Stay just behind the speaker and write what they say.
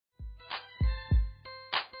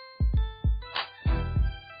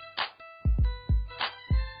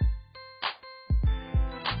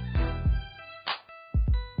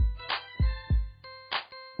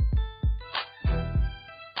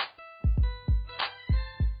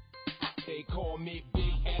They call me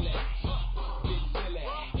Big L.A. Big Silly,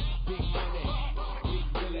 Big Money, Big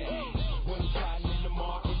Billy. When I'm sliding in the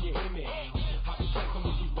mark and you hear me, I be checking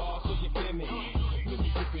with these bars so you feel me. Let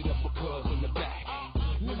me dip it up because in the back.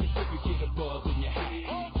 Let me see you get a buzz in your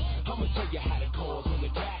hat. I'ma tell you how to cause on the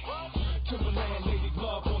track. Timberland ladies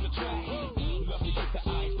love on the track. Love to get the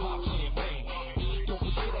ice pop champagne. Don't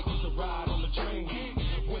forget I used to ride on the train.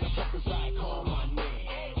 When I fuck inside, call my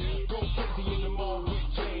name. Go crazy in the mall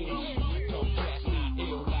with James. Don't cats not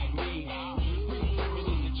ill like me. Bring women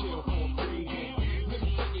in the chill for free. Let me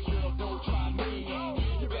tell you, girl, don't try me.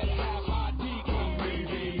 You better have ID on me.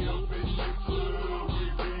 Up in the club, we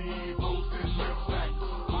be posting the fact.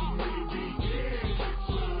 We may be dead in the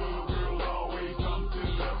club, girl, always come to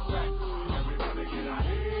the fact. Everybody get our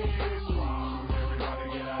heads swung. Everybody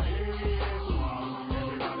get our heads swung.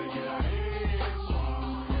 Everybody get our heads swung.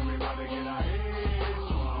 Everybody get our heads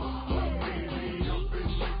swung. We may be up in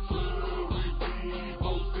the club, we be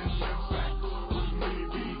posting the fact. We may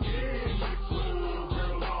be dead in the club,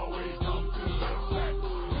 girl, always come to the fact.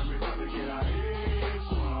 Everybody get our heads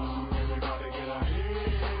swung. Everybody get our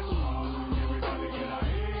heads swung. Everybody get our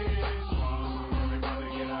heads swung. Everybody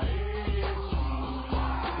get our heads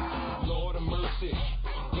swung. Lord of mercy,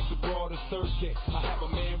 if the broad is thirsty, I have a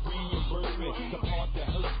man reimburse me. The part that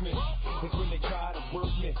hurts me is when they try to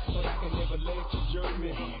work me, but I can never let you jerk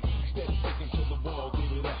me. Steady sticking to the wall,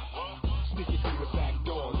 give it up. Sneaking through the back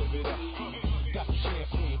door, live it up. Got the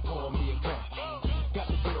champagne, pour me a cup. Got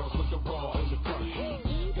the girls with the raw in the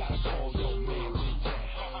front. Gotta call your man in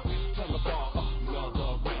town. Tell about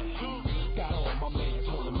another round. Got all my mans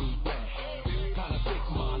holding me down. Kinda thick,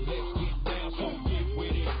 my let's get down, so get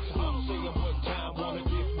with it. I'm saying what time, wanna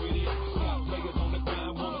get with it. Got players on the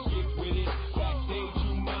ground, wanna skip with it. Backstage,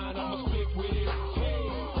 you mind, I'ma stick with it. Hey.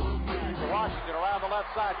 Washington around the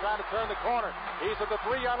left side, trying to turn the corner. He's at the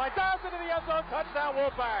 3-yard line, dives into the end zone, touchdown,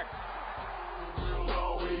 Wolfpack. We'll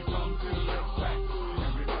always come to the fact.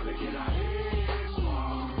 Everybody get our heads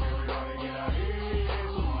swung. Everybody get our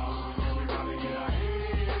heads swung. Everybody get our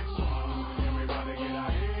heads swung. Everybody get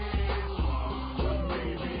our heads swung. We may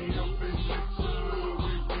be up in the club,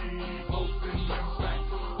 we be posting the fact.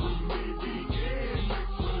 We may be in the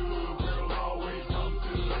club, we'll always come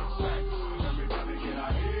to the fact. Everybody get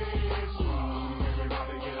our heads swung.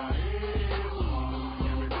 Everybody get our heads swung.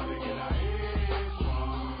 Everybody get our heads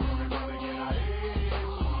swung. Everybody get our heads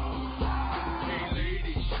swung. Hey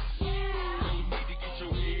ladies, don't need to get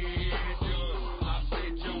your hair done. I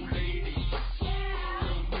said yo ladies,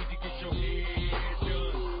 don't need to get your hair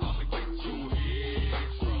done. I'ma get your head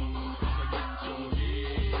from. I'ma get your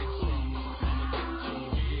head from. I'ma get your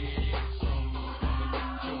head from. I'ma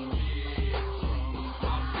get your head from.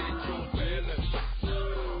 I said yo fellas,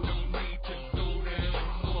 don't need to go down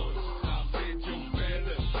once. I said yo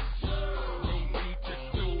fellas, don't need to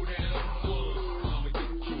go down once. I'ma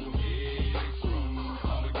get your head from.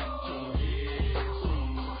 I'ma get your head from.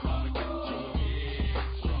 I'ma get your head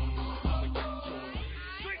from. I'ma get your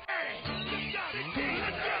head.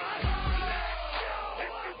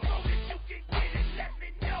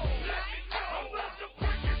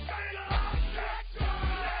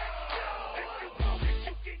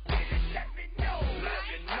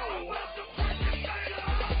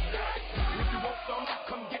 If you want some,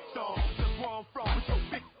 come get some. That's where I'm from, with your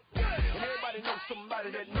big. And everybody knows somebody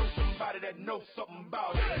that knows somebody that knows something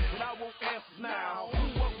about it. And I won't answer now.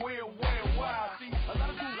 Who, what, where, and why. See, a lot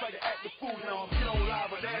of dudes like to act the fool now. Get on live,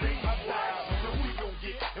 but that ain't my style. Now who he gonna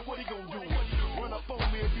get and what he gonna do? Run up on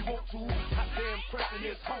me if you want to. Hot damn pressing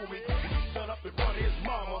his homie. He's done up in front of his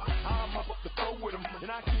mama. I'm up the throw with him.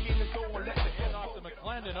 And I kick in the door and let the head Off to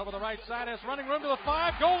McClendon over the right side, has running room to the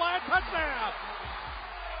 5, goal line, touchdown.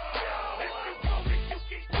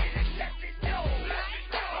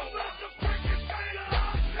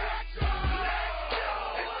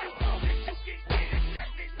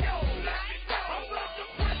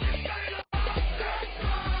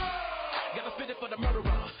 Gotta fit it for the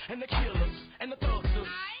murderers and the killers and the thuggers.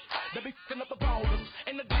 They be f***ing up the ballers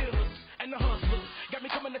and the dealers and the hustlers. Got me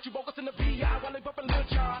coming at you bogus in the VI while they bumping Lil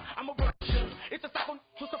Jon. I'm a Russian. It's a stop on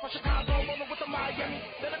twist up from Chicago, rolling with the Miami.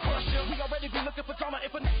 Then I crush you. We already be looking for drama.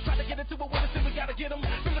 If a try to get into it with us, then we gotta get them.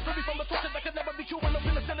 Feel the free from the torture that could never be true. When I'm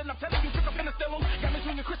penicillin, I'm telling you, trick, I'm finna steal them. Got me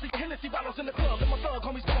swinging Chrissy, Hennessy bottles in the club. And my thug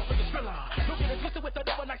homies going for the thriller. Don't get it twisted with the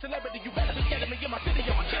overnight celebrity. You better be scared of me in my city,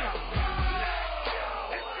 I'm a killer.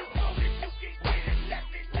 Let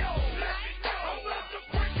me know. I'm about to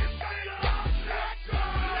break it down.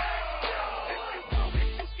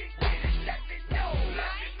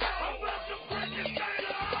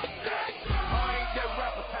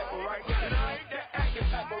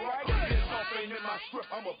 ain't in my script,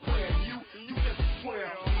 I'm a player. You just a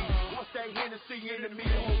square. Once that Hennessy into me,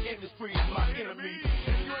 the whole industry is my enemy.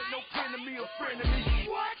 If you ain't no kin to me or friend to me,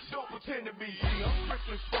 what? Don't pretend to be. See, I'm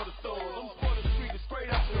strictly for the stores. I'm for the street,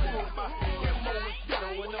 straight out the hood. My MO is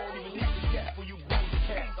ghetto and I don't even need the cat for you booty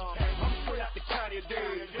cats. I'm straight out the county of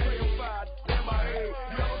days. 305, MIA.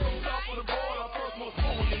 Y'all come top of the board. Our first most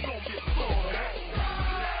forward, you're gonna get scored.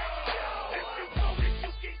 If you know that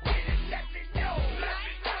you can get it, let me know. Let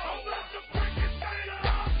me know. I'm about to break this thing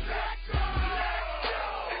up. Let's go.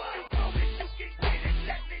 If you know that you can get it,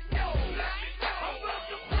 let me know. Let me know. I'm about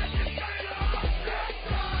to break this thing up. Let's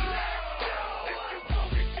go. If you know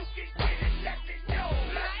that you can get it, let me know.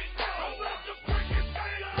 Let me know. I'm about to break this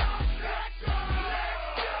thing up. Let's go.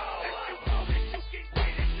 If you know that you can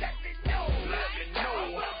get it, let me know. Let me know.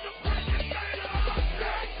 I'm about to break this thing up.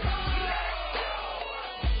 Let's go.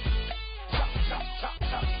 Chop, chop, chop,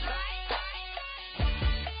 chop, chop.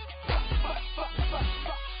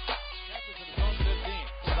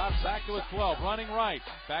 Stops back to his 12, running right.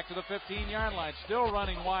 Back to the 15-yard line, still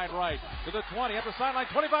running wide right. To the 20, at the sideline,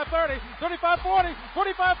 25-30, 35-40,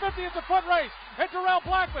 45-50. It's a foot race. And Darrell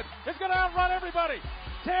Blackman is going to outrun everybody.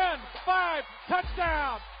 10-5,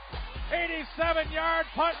 touchdown. 87-yard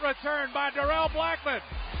punt return by Darrell Blackman.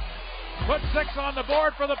 Put 6 on the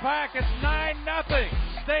board for the Pack. It's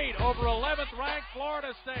 9-0. State over 11th ranked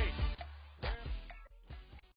Florida State.